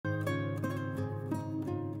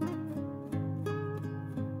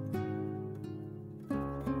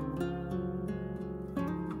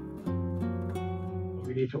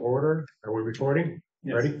to order. Are we recording?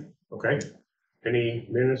 Yes. Ready? Okay. Any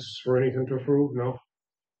minutes for anything to approve? No?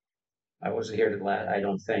 I wasn't here to last, I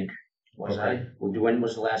don't think. Was Okay. I? When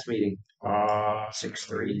was the last meeting?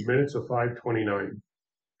 6:30. Minutes of 5:29.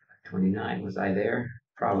 29. Was I there?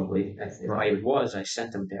 Probably. If I was, I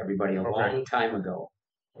sent them to everybody a long time ago.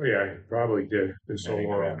 Oh yeah, I probably did. It's so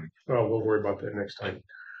long. Oh, we'll worry about that next time.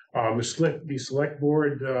 The select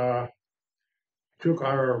board took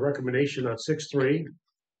our recommendation on 6-3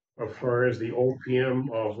 as far as the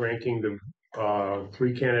OPM of ranking the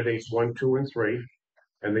three candidates 1, 2, and 3,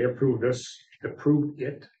 and they approved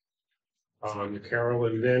it.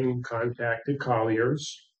 Carolyn then contacted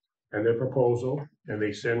Colliers and their proposal, and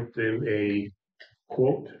they sent them a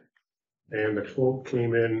quote, and the quote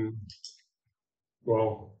came in,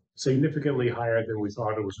 well, significantly higher than we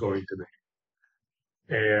thought it was going to be.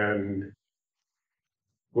 And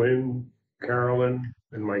when Carolyn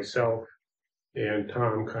and myself and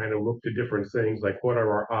Tom kind of looked at different things, like what are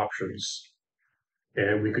our options?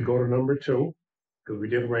 And we could go to number 2, because we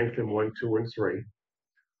did rank them 1, 2, and 3.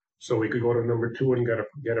 So we could go to number 2 and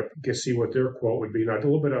see what their quote would be. Now, a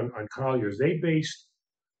little bit on Colliers. They based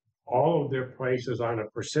all of their prices on a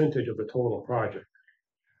percentage of the total project,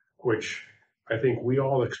 which I think we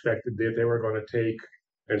all expected that they were going to take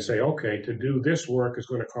and say, okay, to do this work is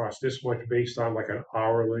going to cost this much based on like an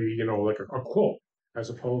hourly, like a quote,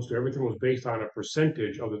 as opposed to everything was based on a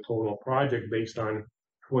percentage of the total project based on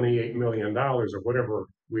 $28 million or whatever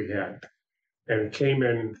we had. And it came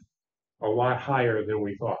in a lot higher than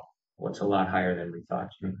we thought. What's a lot higher than we thought?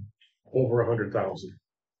 Over 100,000.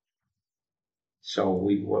 So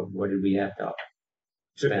what did we have to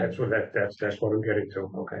spend? That's what I'm getting to.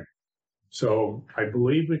 Okay. So I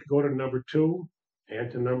believe we could go to number 2 and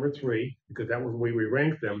to number 3 because that was the way we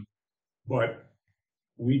ranked them, but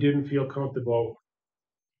we didn't feel comfortable,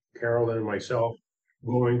 Carolyn and myself,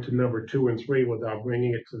 going to number 2 and 3 without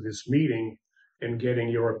bringing it to this meeting and getting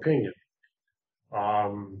your opinion.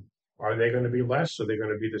 Are they going to be less? Are they going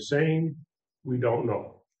to be the same? We don't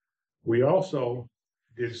know. We also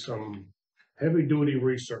did some heavy-duty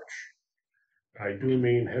research. I do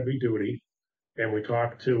mean heavy-duty. And we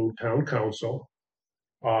talked to town council.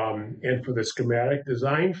 And for the schematic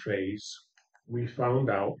design phase, we found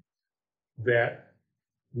out that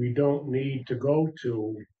we don't need to go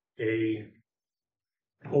to a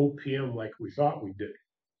OPM like we thought we did.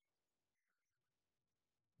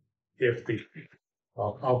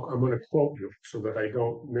 I'm going to quote you so that I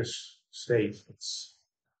don't misstate.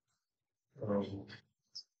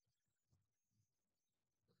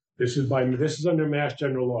 This is under Mass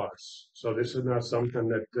General laws, so this is not something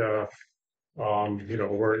that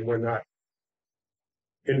we're not.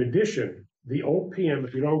 In addition, the OPM,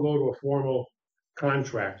 if you don't go to a formal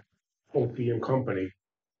contract, OPM company,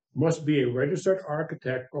 must be a registered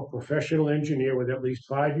architect or professional engineer with at least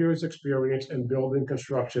 5 years experience in building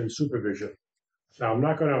construction supervision. Now,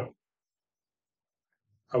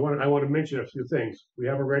 I want to mention a few things. We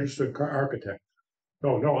have a registered architect.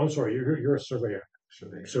 No, I'm sorry, you're a surveyor.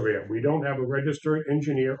 Surveyor. We don't have a registered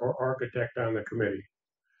engineer or architect on the committee.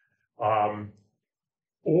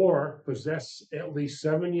 Or possess at least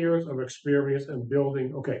 7 years of experience in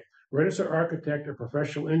building. Okay, registered architect or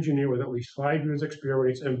professional engineer with at least 5 years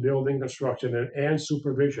experience in building construction and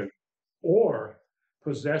supervision, or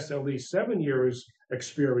possess at least 7 years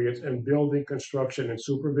experience in building construction and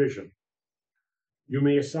supervision. You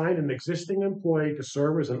may assign an existing employee to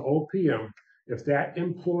serve as an OPM if that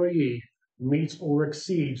employee meets or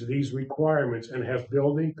exceeds these requirements and has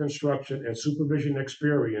building, construction, and supervision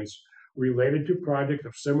experience related to projects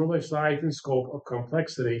of similar size and scope of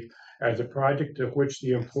complexity as the project to which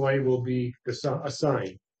the employee will be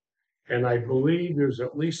assigned. And I believe there's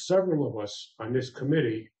at least several of us on this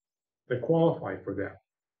committee that qualify for that.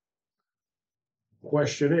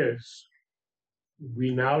 Question is,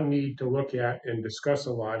 we now need to look at and discuss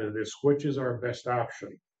a lot of this, which is our best option.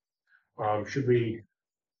 Should we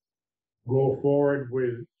go forward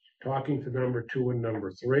with talking to number 2 and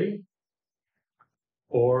number 3?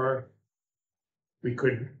 Or we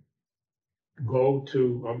could go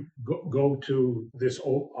to this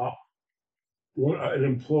an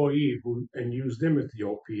employee and use them as the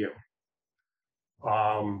OPM.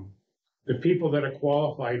 The people that are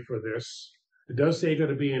qualified for this, it does say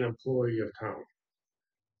going to be an employee of town.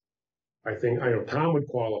 I know Tom would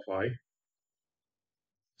qualify.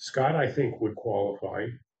 Scott, I think, would qualify.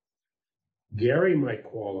 Gary might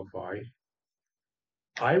qualify.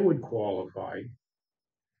 I would qualify.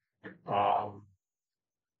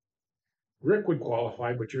 Rick would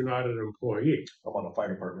qualify, but you're not an employee. I'm on the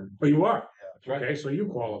fire department. Oh, you are? Yeah, that's right. Okay, so you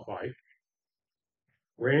qualify.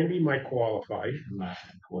 Randy might qualify. I'm not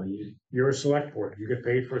an employee. You're a select board. You get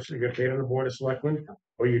paid on the board of selectmen,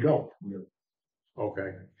 or you don't? No.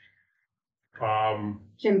 Okay.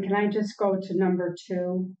 Jim, can I just go to number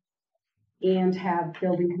 2 and have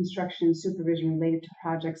building construction supervision related to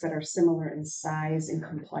projects that are similar in size and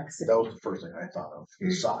complexity? That was the first thing I thought of,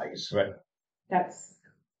 the size. Right. That's,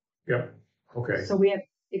 Yep. Okay. so we have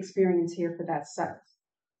experience here for that size.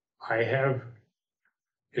 I have,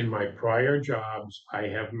 in my prior jobs, I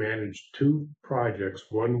have managed 2 projects.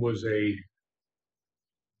 One was a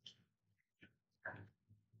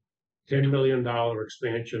 $10 million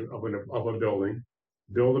expansion of a building.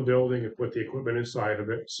 Build a building and put the equipment inside of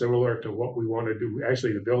it, similar to what we want to do.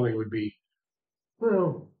 Actually, the building would be,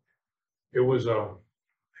 well, it was I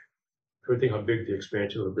couldn't think how big the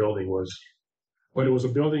expansion of the building was. But it was a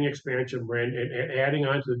building expansion, and adding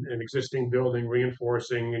on to an existing building,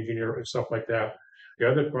 reinforcing, engineering, and stuff like that.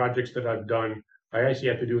 The other projects that I've done, I actually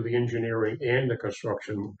have to do the engineering and the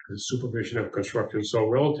construction, the supervision of construction. So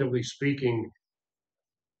relatively speaking,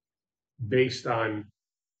 based on,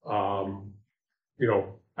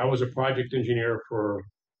 I was a project engineer for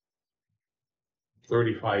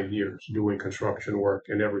 35 years doing construction work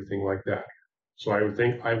and everything like that. So I would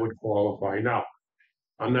think I would qualify. Now,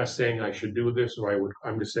 I'm not saying I should do this,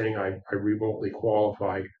 I'm just saying I remotely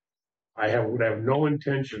qualify. Would have no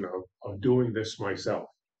intention of doing this myself.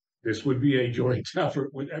 This would be a joint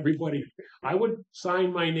effort with everybody. I would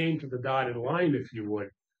sign my name to the dotted line if you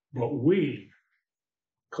would, but we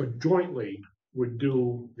could jointly would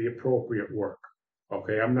do the appropriate work.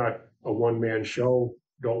 Okay, I'm not a one-man show,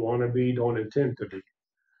 don't want to be, don't intend to be.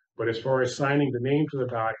 But as far as signing the name to the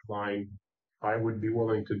dotted line, I would be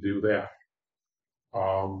willing to do that.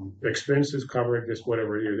 Expenses covered, just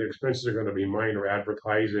whatever, the expenses are going to be minor,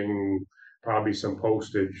 advertising, probably some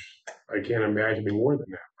postage. I can't imagine any more than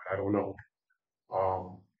that, but I don't know.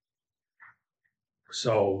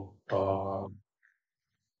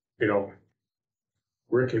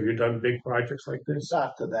 Rick, have you done big projects like this?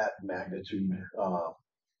 Not to that magnitude,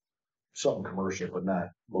 some commercial, but not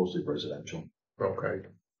mostly residential. Okay.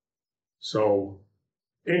 So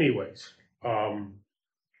anyways,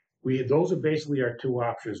 those are basically our 2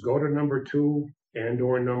 options. Go to number 2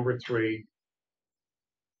 and/or number 3.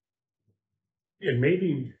 And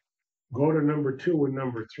maybe go to number 2 and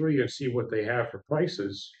number 3 and see what they have for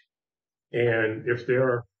prices. And if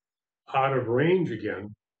they're out of range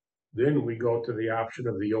again, then we go to the option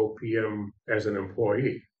of the OPM as an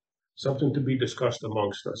employee. Something to be discussed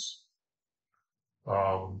amongst us.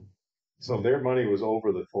 So their money was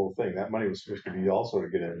over the full thing. That money was supposed to be also to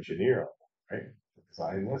get an engineer, right?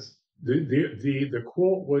 Design this. The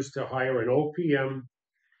quote was to hire an OPM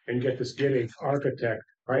and get an architect,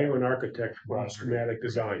 hire an architect for schematic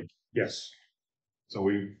design. Yes. So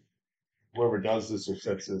whoever does this or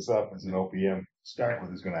sets this up as an OPM start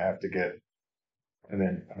with is going to have to get, and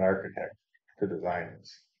then an architect to design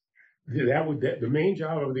this. The main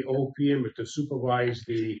job of the OPM is to supervise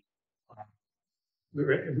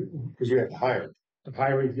Because we have to hire. the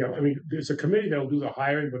hiring. Yeah, I mean, there's a committee that'll do the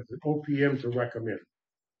hiring, but the OPM to recommend.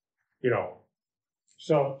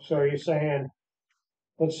 So you're saying,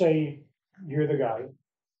 let's say you're the guy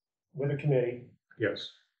with a committee, Yes.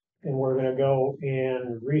 and we're gonna go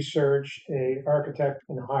and research a architect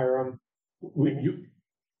and hire him.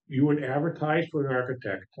 You would advertise for an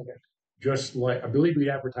architect. Okay. Just like, I believe we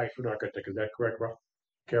advertise for an architect. Is that correct,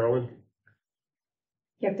 Carolyn?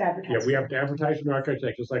 You have to advertise. Yeah, we have to advertise for an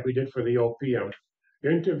architect, just like we did for the OPM.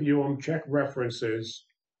 Interview them, check references,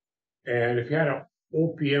 and if you had an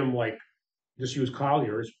OPM like, just use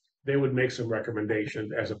Collier's, they would make some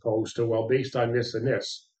recommendations as opposed to, well, based on this and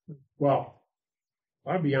this. Well,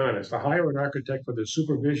 I'll be honest, to hire an architect for the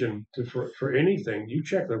supervision for anything, you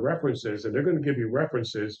check the references, and they're going to give you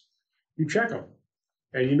references, you check them.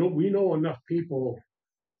 And we know enough people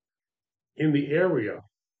in the area,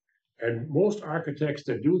 and most architects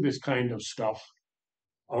that do this kind of stuff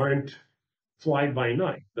aren't fly by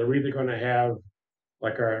night. They're either going to have,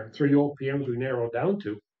 like our 3 OPMs we narrowed down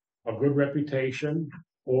to, a good reputation,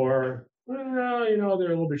 or, they're a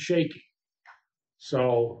little bit shaky.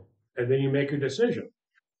 So, and then you make a decision.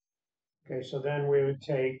 Okay, so then we would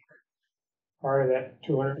take part of that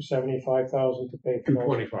 $275,000 to pay for those,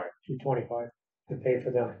 225. $225 to pay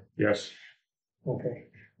for them. Yes. Okay.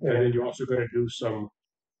 And then you're also going to do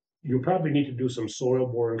you probably need to do some soil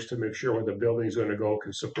borings to make sure where the building's going to go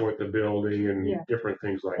can support the building and different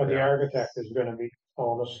things like But the that. architect is gonna be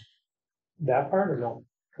telling us that part or no?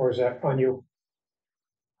 Or is that on you?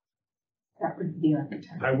 That would be the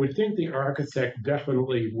architect. I would think the architect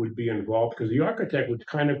definitely would be involved, because the architect would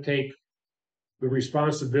kind of take the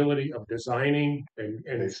responsibility of designing and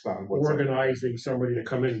Based on what's. organizing somebody to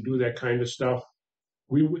come in and do that kind of stuff.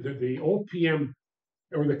 We would, the OPM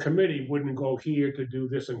or the committee wouldn't go here to do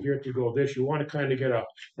this and here to go this. You want to kind of get a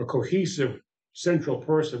cohesive central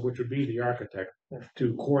person, which would be the architect,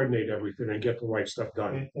 to coordinate everything and get the right stuff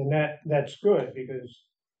done. And that's good because,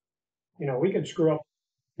 we could screw up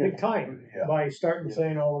big time Yeah. by starting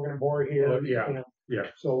saying, oh, we're gonna bore here. Yeah, yeah.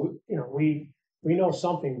 So, we know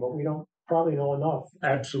something, but we don't probably know enough.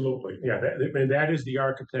 Absolutely, yeah, and that is the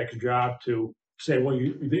architect's job to say, well,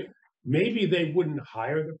 maybe they wouldn't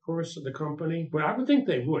hire the company, but I would think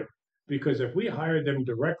they would, because if we hire them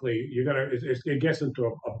directly, it gets into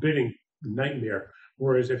a bidding nightmare.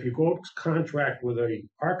 Whereas if you go contract with a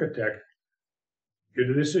architect,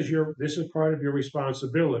 this is part of your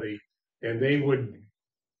responsibility, and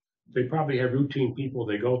they probably have routine people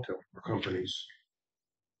they go to for companies.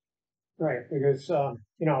 Right, because,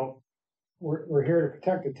 we're here to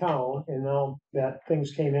protect the town, and now that things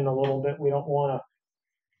came in a little bit, we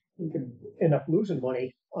could end up losing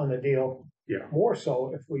money on the deal. Yeah. More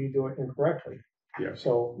so if we do it incorrectly. Yeah.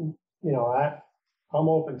 So, I'm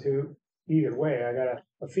open to either way. I got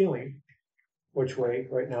a feeling which way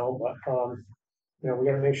right now, but, we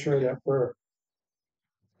gotta make sure that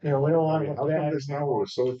we don't want to How look come bad. this number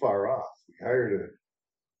was so far off? We hired it.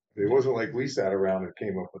 It wasn't like we sat around and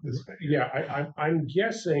came up with this thing. Yeah, I'm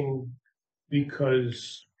guessing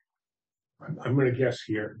because I'm going to guess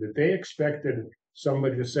here that they expected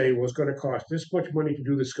somebody to say, well, it's going to cost this much money to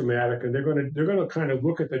do the schematic, and they're going to kind of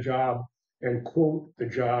look at the job and quote the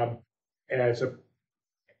job as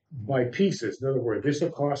by pieces. In other words, this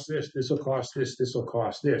will cost this will cost this will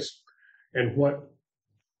cost this. And what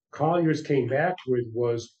Colliers came back with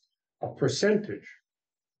was a percentage.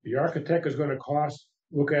 The architect is going to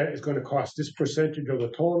cost this percentage of the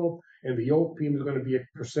total, and the OPM is going to be a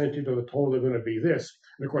percentage of the total. They're going to be this.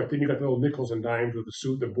 And of course, then you got the little nickels and dimes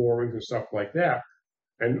with the borings and stuff like that.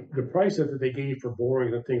 And the prices that they gave for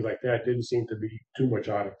borings and things like that didn't seem to be too much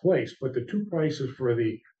out of place. But the two prices for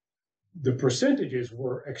the percentages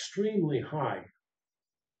were extremely high.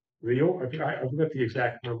 I forgot the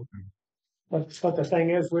exact number. But the thing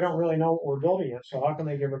is, we don't really know what we're building yet, so how can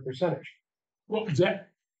they give a percentage? Well,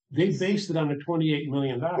 they based it on the $28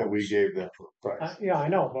 million That we gave them for the price. Yeah, I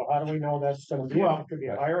know, but how do we know that's gonna be, Well, it could be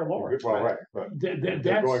higher or lower? Well, right, but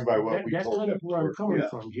That's going by what we that's told kind of them. where I'm coming Yeah.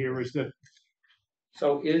 from here is that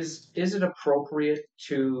So is it appropriate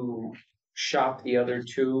to shop the other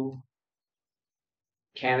two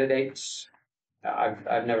candidates?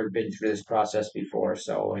 I've never been through this process before,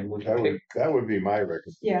 so and we can pick. That would be my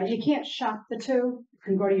recommendation. Yeah, you can't shop the two. You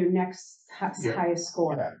can go to your next Yeah. highest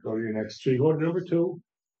score. Yeah, go to your next. so you go to number 2,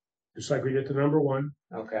 just like we did to number 1.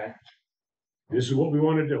 Okay. This is what we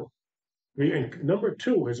want to do. And number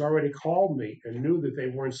 2 has already called me and knew that they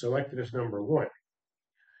weren't selected as number 1.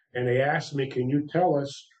 And they asked me, can you tell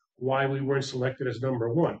us why we weren't selected as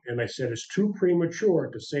number 1? And I said, it's too premature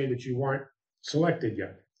to say that you weren't selected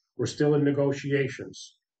yet. We're still in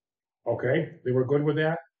negotiations. Okay, they were good with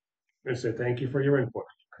that and said, thank you for your input.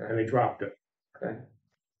 Okay. And they dropped it. Okay.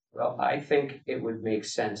 Well, I think it would make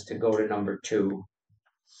sense to go to number 2.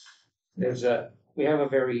 We have a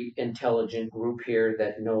very intelligent group here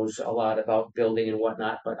that knows a lot about building and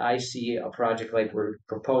whatnot, but I see a project like we're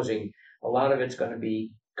proposing, a lot of it's going to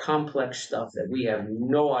be complex stuff that we have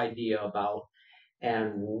no idea about,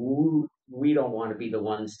 and we don't want to be the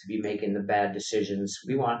ones to be making the bad decisions.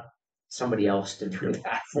 We want somebody else to do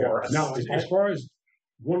that for us. Now, as far as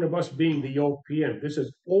one of us being the OPM, this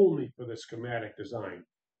is only for the schematic design.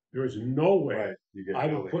 There is no way Right, you get I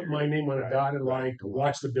would building put my name on a Right, dotted right. line to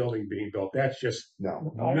watch the building being built. That's just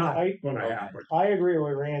No, not I going to happen. I agree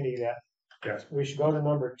with Randy that Yes. we should go to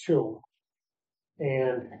number 2.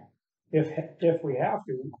 And if we have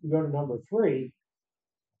to, we go to number 3.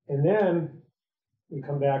 And then we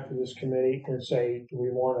come back to this committee and say, do we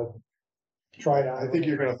want to try it out? I think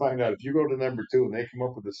you're gonna find out if you go to number 2 and they come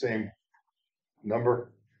up with the same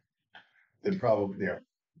number, then probably, yeah,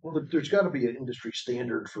 Well, there's gotta be an industry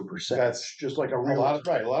standard for percentage, That's just like a a real. lot of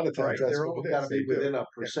Right, times that's they're what all it gotta is. be They do. within a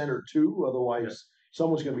percent or two, otherwise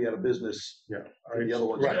someone's gonna be out of business. Yeah. And the other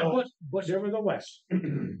one's Right. not. But nevertheless,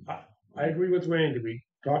 I agree with Randy. We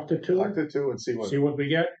talk to 2, Talk to 2 and see what. we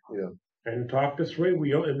get. Yeah. And talk to 3.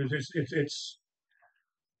 It's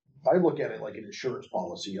I look at it like an insurance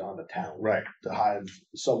policy on the town. Right. To have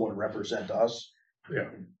someone represent us. Yeah.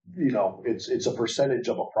 It's a percentage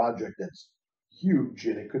of a project that's huge,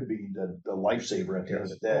 and it could be the lifesaver at the end of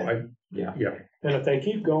the day. Yeah. And if they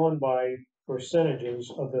keep going by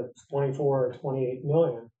percentages of the 24 or 28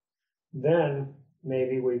 million, then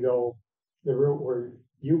maybe we go the route where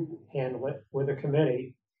you handle it with a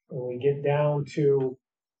committee, and we get down to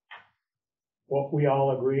what we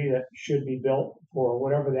all agree that should be built for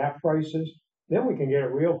whatever that price is, then we can get a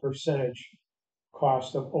real percentage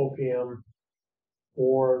cost of OPM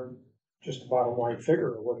or just a bottom line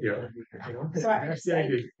figure or what it's gonna be, you know? So I That's the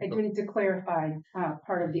idea. do need to clarify,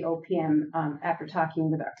 part of the OPM, after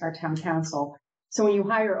talking with our town council. So when you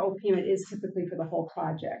hire OPM, it is typically for the whole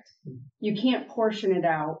project. You can't portion it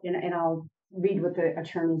out, and I'll read what the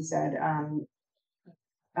attorney said.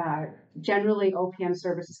 Generally, OPM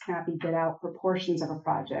services cannot be bid out for portions of a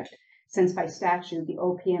project, since by statute, the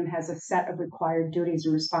OPM has a set of required duties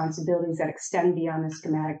and responsibilities that extend beyond the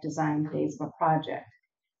schematic design phase of a project.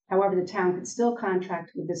 However, the town could still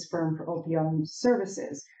contract with this firm for OPM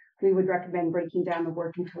services. We would recommend breaking down the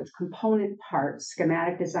work into its component parts,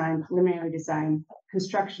 schematic design, preliminary design,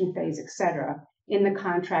 construction phase, etc., in the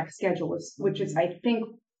contract schedule, which is, I think,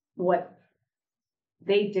 what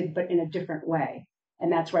they did, but in a different way.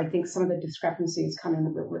 And that's where I think some of the discrepancies come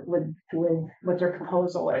in with what their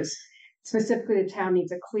proposal is. Specifically, the town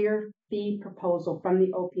needs a clear fee proposal from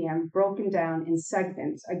the OPM broken down in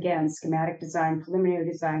segments, again, schematic design, preliminary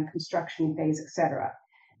design, construction phase, etc.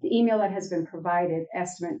 The email that has been provided,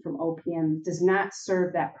 estimate from OPM, does not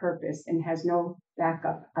serve that purpose and has no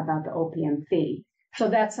backup about the OPM fee. So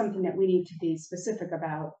that's something that we need to be specific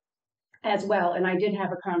about as well. And I did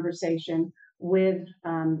have a conversation with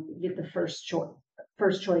the first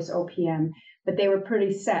choice OPM, but they were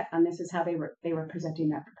pretty set on this is how they were presenting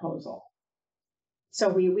that proposal. So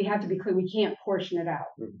we have to be clear, we can't portion it out,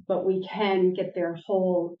 but we can get their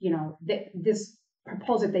whole, this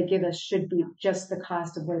proposal that they give us should be just the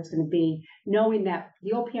cost of what it's going to be, knowing that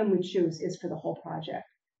the OPM we choose is for the whole project.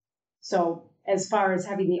 So as far as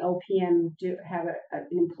having the OPM have an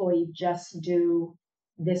employee just do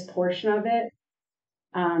this portion of it,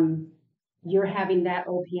 you're having that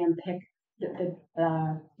OPM pick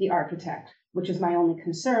the architect, which is my only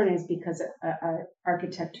concern, is because an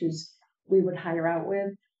architect we would hire out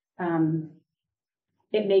with,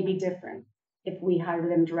 it may be different if we hire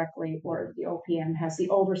them directly or the OPM has the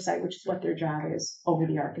oversight, which is what their job is, over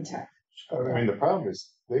the architect. I mean, the problem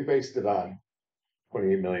is they based it on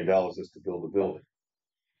 $28 million just to build a building.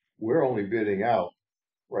 We're only bidding out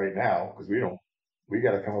right now because we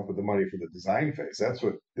got to come up with the money for the design phase. That's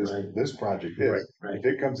what this project is. Right. If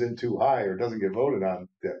it comes in too high or doesn't get voted on,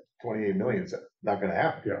 that 28 million is not going to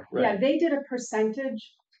happen. Yeah, they did a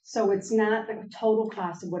percentage, so it's not the total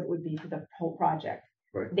cost of what it would be for the whole project.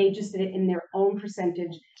 Right. They just did it in their own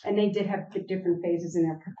percentage, and they did have different phases in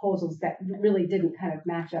their proposals that really didn't kind of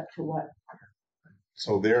match up to what.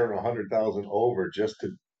 So they're 100,000 over just to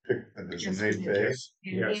pick the design phase.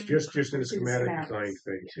 Yes, just in the schematic schematics. design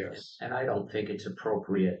phase, yes. And I don't think it's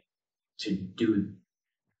appropriate to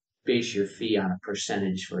base your fee on a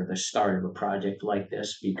percentage for the start of a project like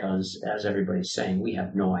this, because as everybody's saying, we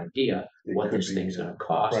have no idea what this thing's going to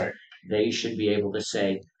cost. Right. They should be able to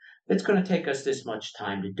say, it's going to take us this much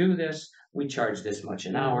time to do this. We charge this much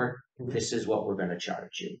an hour. This is what we're going to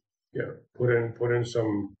charge you. Yeah, put in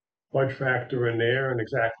some fudge factor in there, and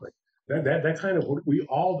exactly that kind of what we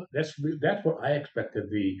all that's what I expected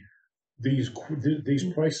these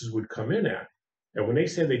prices would come in at. And when they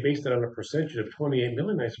said they based it on a percentage of 28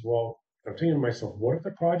 million, I said, well, I'm thinking to myself, what if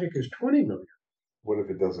the project is 20 million? What if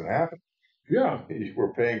it doesn't happen? Yeah,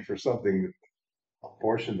 We're paying for something, a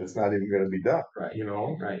portion that's not even going to be done. Right.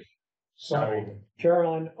 Right. So,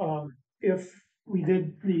 Carolyn, if we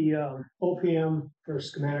did the OPM for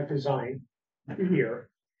schematic design here,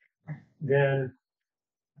 then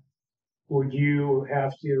would you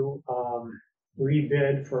have to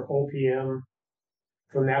rebid for OPM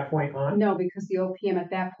from that point on? No, because the OPM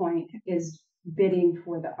at that point is bidding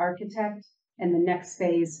for the architect, and the next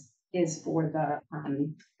phase is for the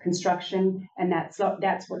construction, and that's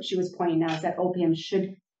what she was pointing out, is that OPM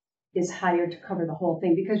is hired to cover the whole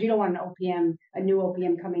thing, because you don't want a new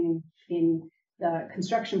OPM coming in the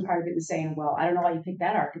construction part of it and saying, well, I don't know why you picked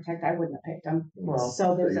that architect, I wouldn't have picked him. Well,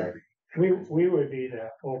 so there's we would be the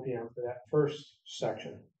OPM for that first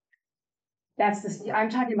section. I'm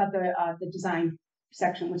talking about the design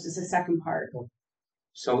section, which is the second part.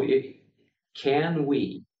 So can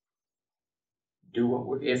we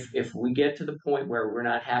do if we get to the point where we're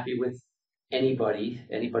not happy with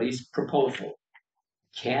anybody's proposal,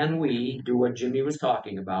 can we do what Jimmy was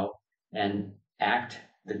talking about and act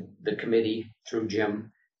the committee through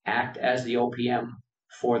Jim, act as the OPM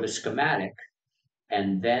for the schematic,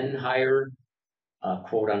 and then hire a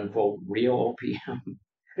quote unquote real OPM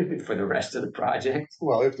for the rest of the project?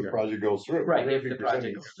 Well, if the project goes through. Right, if the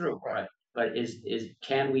project goes through, right. But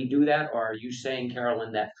can we do that, or are you saying,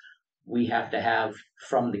 Carolyn, that we have to have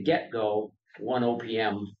from the get-go, one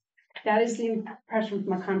OPM. That is the impression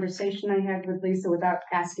from a conversation I had with Lisa without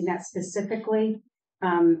asking that specifically.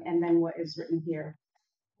 And then what is written here.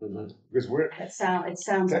 Because we're, It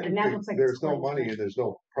sounds like, and that technically, looks like. there's it's no quite money and there's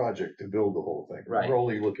no project to build the whole thing. Right. We're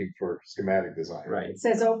only looking for schematic design. Right. It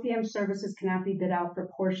says OPM services cannot be bid out for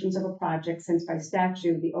portions of a project since by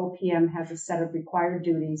statute, the OPM has a set of required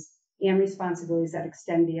duties and responsibilities that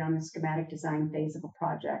extend beyond the schematic design phase of a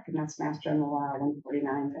project. And that's Mass General Law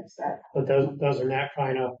 149, that's that. But doesn't that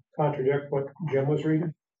kind of contradict what Jim was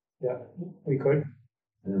reading? Yeah, we could.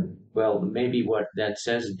 Well, maybe what that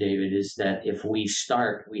says, David, is that if we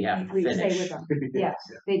start, we have to We stay finish. with them. Yes,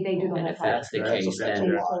 they do the And whole if that's the project. case, That's a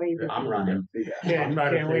then lot. I'm running. I'm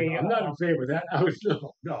not in favor, I'm not in favor of that. I was,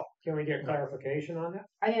 no. Can we get clarification on that?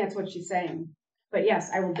 I think that's what she's saying. But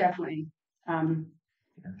yes, I will definitely,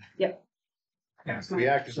 yep. We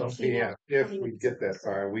act as OPM, if we get that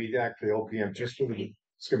far, we act the OPM just for the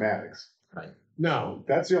schematics. No,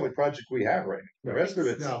 That's the only project we have right now. The rest of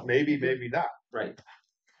it's No. maybe, maybe not. Right.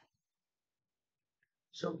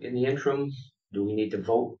 So in the interim, do we need to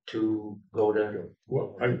vote to go to?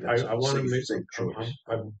 well, I want to make, Safe choice.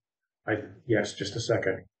 yes, just a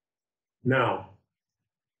second. Now,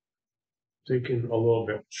 thinking a little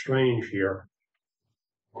bit strange here,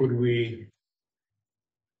 could we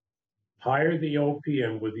hire the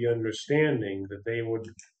OPM with the understanding that they would,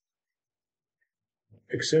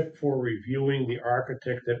 except for reviewing the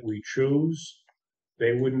architect that we choose,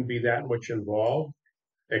 they wouldn't be that much involved,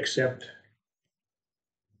 except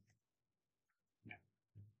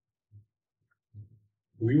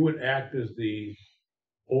we would act as the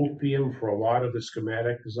OPM for a lot of the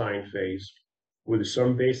schematic design phase with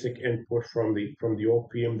some basic input from the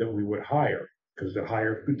OPM that we would hire, because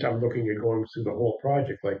I'm looking at going through the whole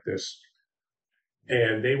project like this.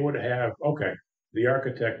 And they would have, okay, the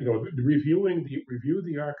architect, review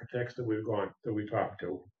the architects that we talked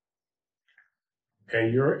to.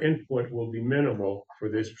 And your input will be minimal for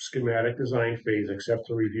this schematic design phase, except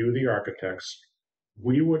to review the architects.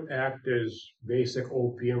 We would act as basic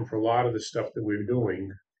OPM for a lot of the stuff that we're doing.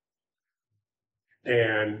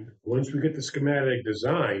 And once we get the schematic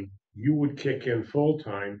design, you would kick in full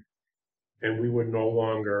time and we would no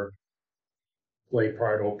longer play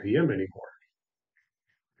part OPM anymore.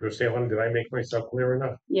 You understand? Did I make myself clear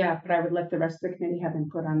enough? Yeah, but I would let the rest of the committee have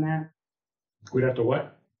input on that. We'd have to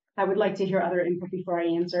what? I would like to hear other input before I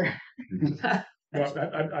answer. Well,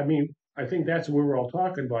 I mean, I think that's what we're all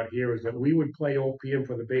talking about here is that we would play OPM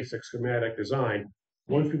for the basic schematic design.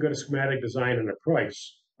 Once we've got a schematic design and a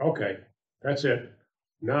price, okay, that's it.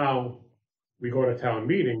 Now we go to town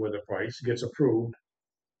meeting with the price, gets approved.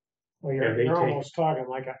 Well, And they you're take- almost talking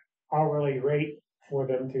like an hourly rate for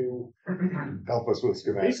them to, Help us with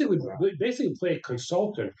schematics. Basically play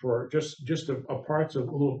consultant for just a parts of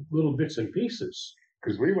little bits and pieces.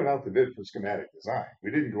 Because we went out to bid for schematic design. We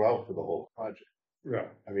didn't go out for the whole project. Yeah.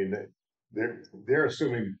 I mean, they're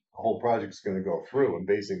assuming the whole project's gonna go through and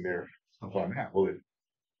basing their stuff on that. Well,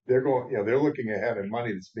 they're going, they're looking at having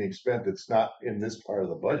money that's being spent that's not in this part of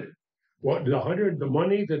the budget. What the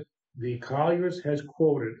money that the Colliers has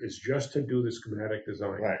quoted is just to do the schematic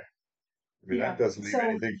design. Right. I mean, Yeah, that doesn't leave so-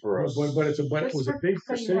 anything for us. But it was a big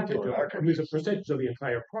So you have percentage. to- It was a percentage of the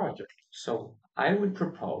entire project. So I would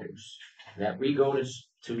propose that we go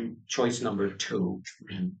to choice number 2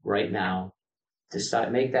 right now,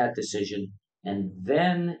 make that decision. And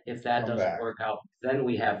then if that Come doesn't back. work out, then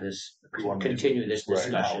we have this, We want to continue this Right.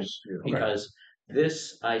 discussion. Because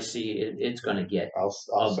this, I see, it's gonna get, I'll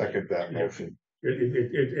Ugly. second that motion.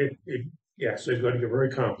 Yes, it's going to get very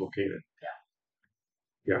complicated.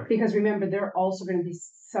 Because remember, they're also gonna be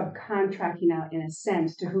subcontracting out in a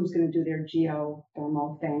sense to who's gonna do their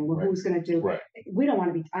geothermal thing, or who's gonna do. Right. We don't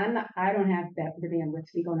wanna be, I don't have the bandwidth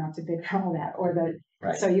to be going out to bid for all that, or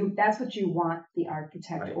right. so that's what you want the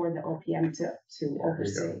architect Right. or the OPM to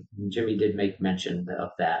oversee. Jimmy did make mention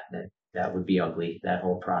of that would be ugly. That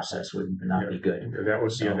whole process would not be good. That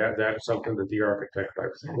was, that's something that the architect,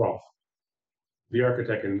 the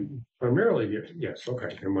architect and primarily, yes,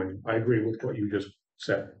 okay, never mind. I agree with what you just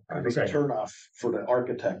said. I think a turnoff for the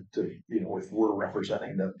architect to, if we're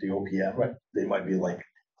representing the OPM, Right. they might be like,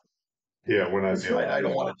 Yeah, when I, I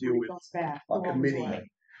don't want to deal with Goes back. a committee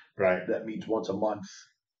right. that meets once a month.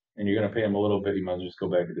 And you're gonna pay them a little bit, you might as well just go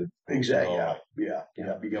back to the. Exactly, Oh. yeah.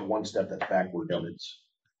 You got one step that's backwards and it's.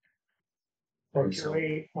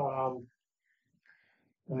 actually, I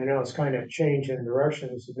know it's kind of changing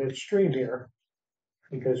directions a midstream here.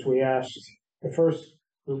 Because we asked, the first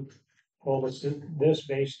group told us this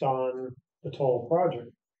based on the total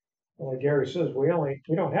project. like Gary says, we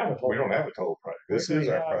don't have a total. We don't have a total project. This is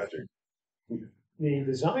our project. The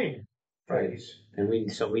design Right. phase.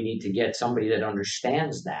 And so we need to get somebody that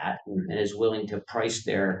understands that and is willing to price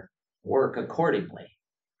their work accordingly.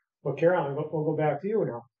 But Carolyn, we'll go back to you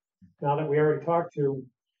now. Now that we already talked to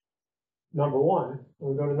number one,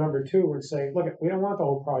 we'll go to number two and say, look, we don't want the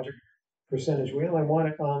whole project percentage. We only want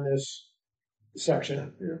it on this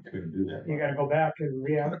section. Couldn't do that. You gotta go back and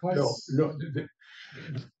re-advertise. No,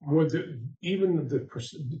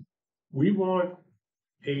 we want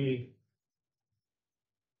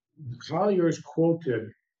Collier's quoted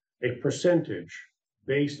a percentage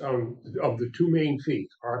based on, of the two main fees,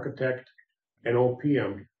 architect and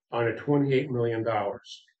OPM, on a $28 million.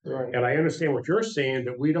 Right. And I understand what you're saying,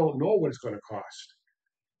 that we don't know what it's gonna cost.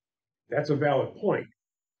 That's a valid point.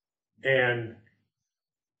 And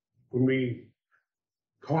when we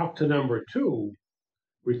talk to number two,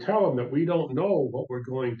 we tell them that we don't know what we're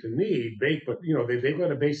going to need, but they've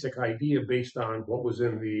got a basic idea based on what was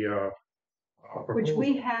in the Which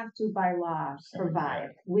we have to by law provide.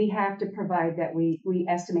 We have to provide that we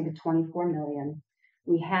estimated 24 million.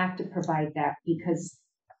 We have to provide that because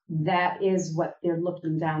that is what they're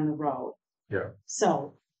looking down the road. Yeah.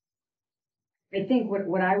 So I think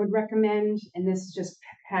what I would recommend, and this is just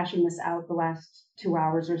hashing this out the last 2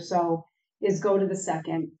 hours or so, is go to the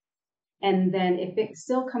second. And then if it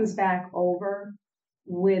still comes back over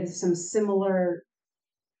with some similar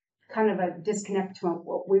kind of a disconnect to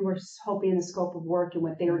what we were hoping the scope of work and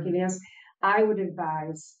what they were giving us, I would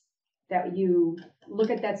advise that you look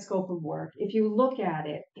at that scope of work. If you look at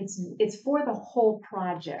it, it's for the whole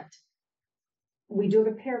project. We do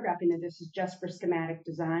have a paragraph in there, this is just for schematic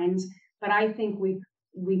designs, but I think we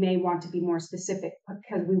may want to be more specific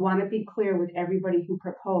because we want to be clear with everybody who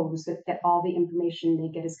proposed that all the information they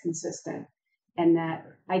get is consistent. And that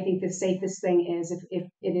I think the safest thing is if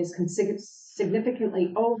it is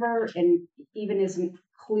significantly over and even isn't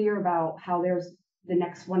clear about how the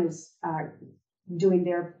next one is doing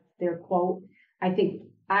their quote, I think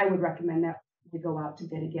I would recommend that we go out to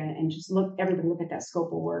bid again and just everybody look at that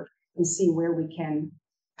scope of work and see where we can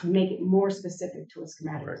make it more specific to a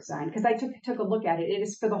schematic design. Because I took a look at it. It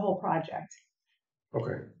is for the whole project.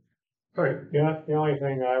 Okay. All right. Yeah, the only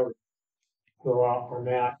thing I would throw out on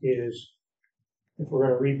that is if we're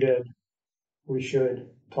gonna rebid, we should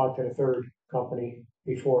talk to the third company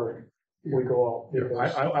before we go out. Yeah,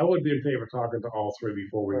 Because, I would be in favor of talking to all three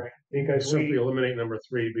before we right, because simply eliminate number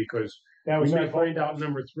three, because that we was may our find vote. out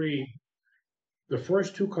number three, the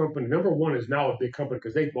first two companies, number one is now a big company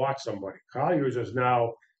because they bought somebody. Collier's is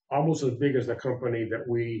now almost as big as the company that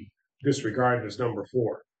we disregarded as number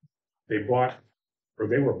four. They bought, or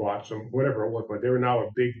they were bought, some whatever it was, but they're now a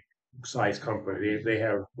big size company. They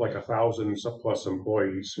have like 1,000 plus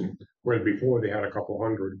employees, whereas before they had a couple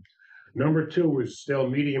hundred. Number two is still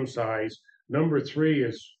medium size. Number three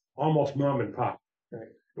is almost mom and pop. Right.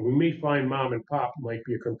 And we may find mom and pop might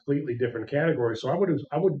be a completely different category. So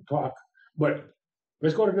I would talk, but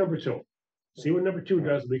let's go to number two. See what number two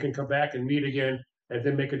does. We can come back and meet again and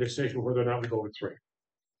then make a decision whether or not we go with three.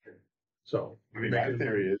 So I mean,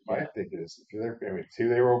 my thinking is, see,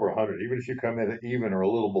 they were over 100. Even if you come in even or a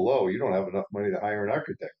little below, you don't have enough money to hire an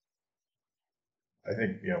architect. I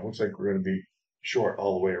think, it looks like we're going to be short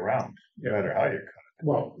all the way around, no matter how you cut it.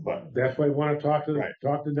 Well, But that's why I want to talk to Right.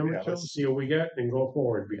 number Yeah, two, let's- see what we get and go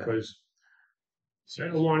forward, because I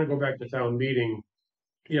don't want to go back to town meeting.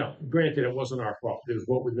 Granted, it wasn't our fault. It was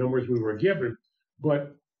what the numbers we were given,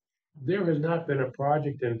 but there has not been a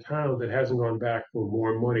project in town that hasn't gone back for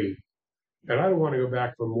more money. And I don't want to go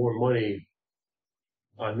back for more money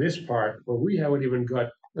on this part, but we haven't even got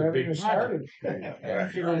the Haven't big even started.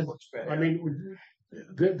 started. I mean,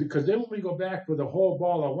 because then when we go back for the whole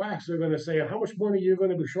ball of wax, they're gonna say, how much money are you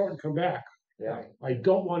gonna be short and come back? Yeah. I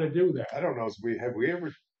don't want to do that. I don't know, have we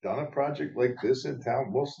ever done a project like this in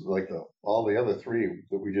town? Most, like all the other three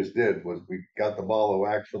that we just did was we got the ball of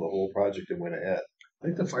wax for the whole project and went ahead. I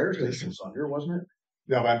think the fire station was under, wasn't it?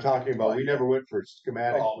 No, but I'm talking about, we never went for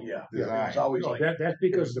schematic Yeah. design. It's always No, like, that's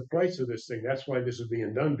because of the price of this thing. That's why this is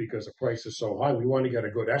being done, because the price is so high. We want to get a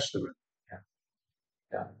good estimate.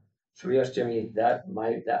 So yes, Jimmy,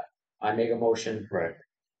 I make a motion Right.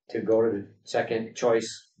 to go to the second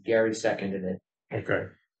choice. Gary seconded it. Okay.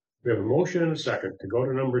 We have a motion and a second to go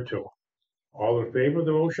to number two. All in favor of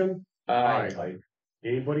the motion? Aye.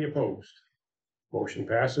 Anybody opposed? Motion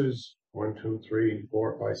passes 1, 2, 3,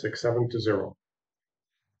 4, 5, 6, 7 to 0.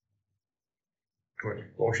 Good.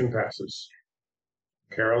 Motion passes.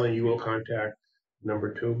 Carolyn, you will contact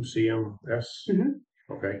number two, CMS? Mhm.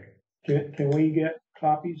 Okay. Can we get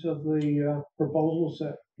copies of the proposals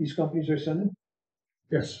that these companies are sending?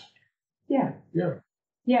 Yes. Yeah. Yeah.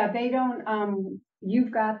 Yeah, they don't,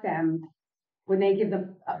 you've got them, when they give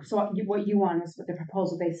them, what you want is what the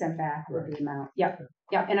proposal they sent back with the amount. Yep,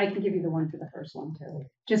 yeah, and I can give you the one for the first one too.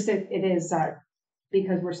 Just it is,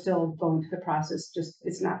 because we're still going through the process, just,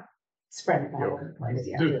 it's not spread all over the place,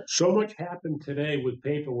 yeah. Dude, so much happened today with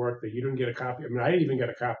paperwork that you didn't get a copy. I mean, I didn't even get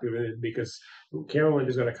a copy of it because Carolyn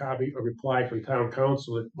just got a reply from town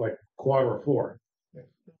council at like 3:45.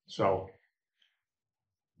 So.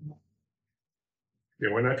 Yeah,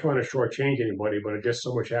 we're not trying to shortchange anybody, but it just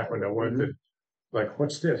so much happened. I wanted to, like,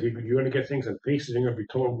 what's this? You're gonna get things in pieces, you're gonna be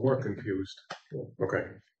totally more confused. Okay.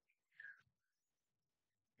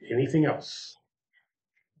 Anything else?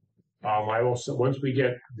 I also, once we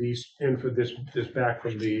get these in for this back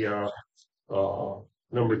from the,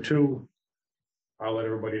 number 2, I'll let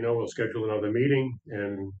everybody know. We'll schedule another meeting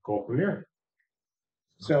and go from there.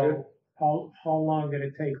 So how long did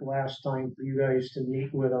it take last time for you guys to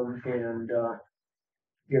meet with them and,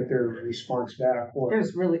 get their response back?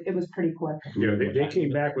 It was pretty quick. Yeah, they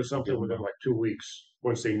came back with something within like 2 weeks,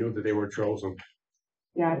 once they knew that they were chosen.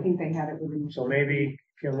 Yeah, I think they had it within. So maybe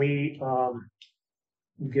can we,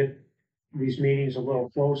 get these meetings a little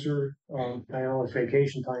closer? I know it's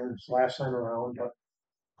vacation time, it's last time around, but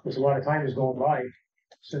there's a lot of time has gone by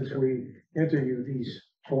since we interviewed these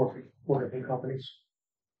four different companies.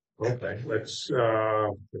 Okay, let's,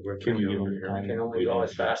 Can we give them time? Can only go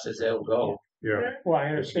as fast as they'll go. yeah, Well, I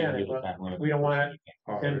understand it, but we don't want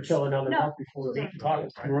them to kill another month before we talk.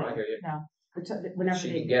 I hear you. No. Whenever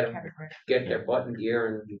She they can get 'em. have it ready. Get their button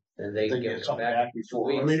gear and they They get get it something back back in 2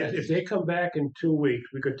 before. I weeks. mean, if they come back in 2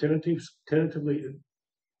 weeks, we could tentatively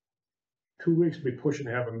 2 weeks be pushing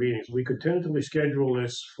to have a meeting. So we could tentatively schedule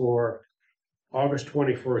this for August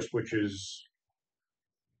 21st, which is,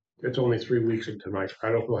 it's only 3 weeks from tonight. I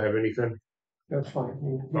don't know if we'll have anything. That's fine.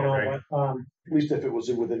 Okay. But, At least if it was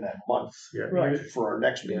within that month Yeah, Right. for our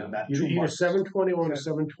next meeting, not 2 either months. 7/21 or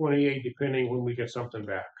 7/28, depending when we get something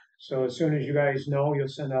back. so as soon as you guys know, you'll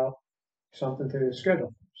send out something to the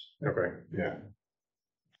schedule. Okay, Yeah.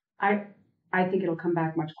 I think it'll come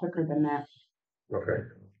back much quicker than that. okay.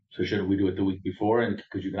 So should we do it the week before? And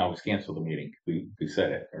because you can always cancel the meeting, we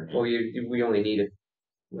set it. Or Well, we only need it,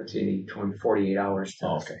 what's you need, 48 hours to.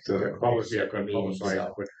 Oh, okay. So the policy, yeah, set the gonna meeting, publicize so.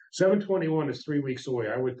 it, but 7/21 is 3 weeks away.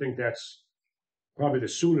 I would think that's probably the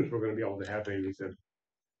soonest we're gonna be able to have anything.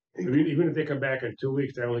 Even if they come back in 2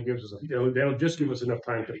 weeks, that only gives us, that'll just give us enough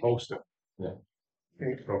time to post it. Yeah.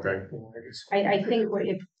 Okay, I think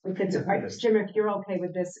if it's, Jim, if you're okay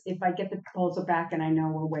with this, if I get the proposal back and I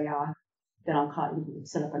know we're way off, then I'll call you and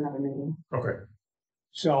set up another meeting. okay.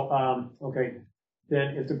 So, okay,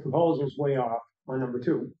 then if the proposal is way off on number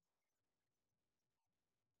 2,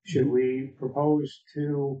 should we propose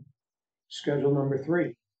to schedule number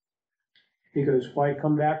 3? Because why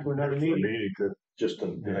come back to another meeting? Meeting to Just to.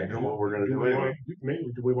 I know what we're gonna Do do we anyway.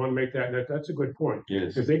 want to make that, that's a good point.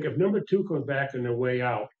 Yes. If number 2 comes back on their way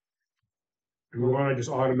out, we want to just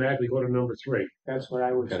automatically go to number 3. That's what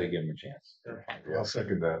I was. Gotta give them a chance. Yeah, I'll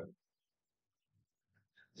second that.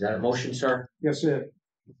 Is that a motion, sir? Yes, it.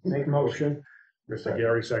 Make a motion. Mr.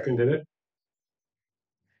 Gary seconded it.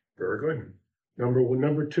 Very good.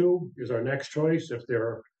 Number 2 is our next choice. If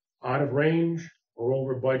they're out of range or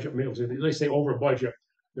over budget, I mean, at least say over budget,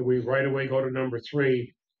 then we right away go to number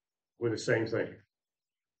 3 with the same thing.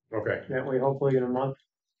 Okay. That way, hopefully in a month,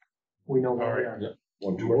 we know where we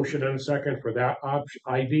All are. Motion and a second for that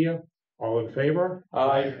idea. All in favor?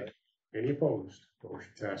 Aye. Any opposed? Motion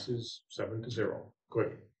passes 7-0.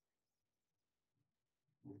 Good.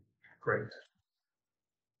 Great.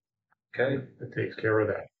 Okay, That takes care of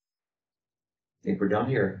that. I think we're done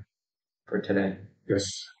here for today.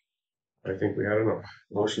 Yes. I think we had enough.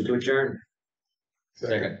 Motion to adjourn.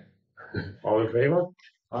 Second. All in favor?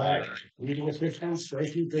 Aye. Meeting assistance.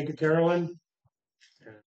 Thank you, Carolyn.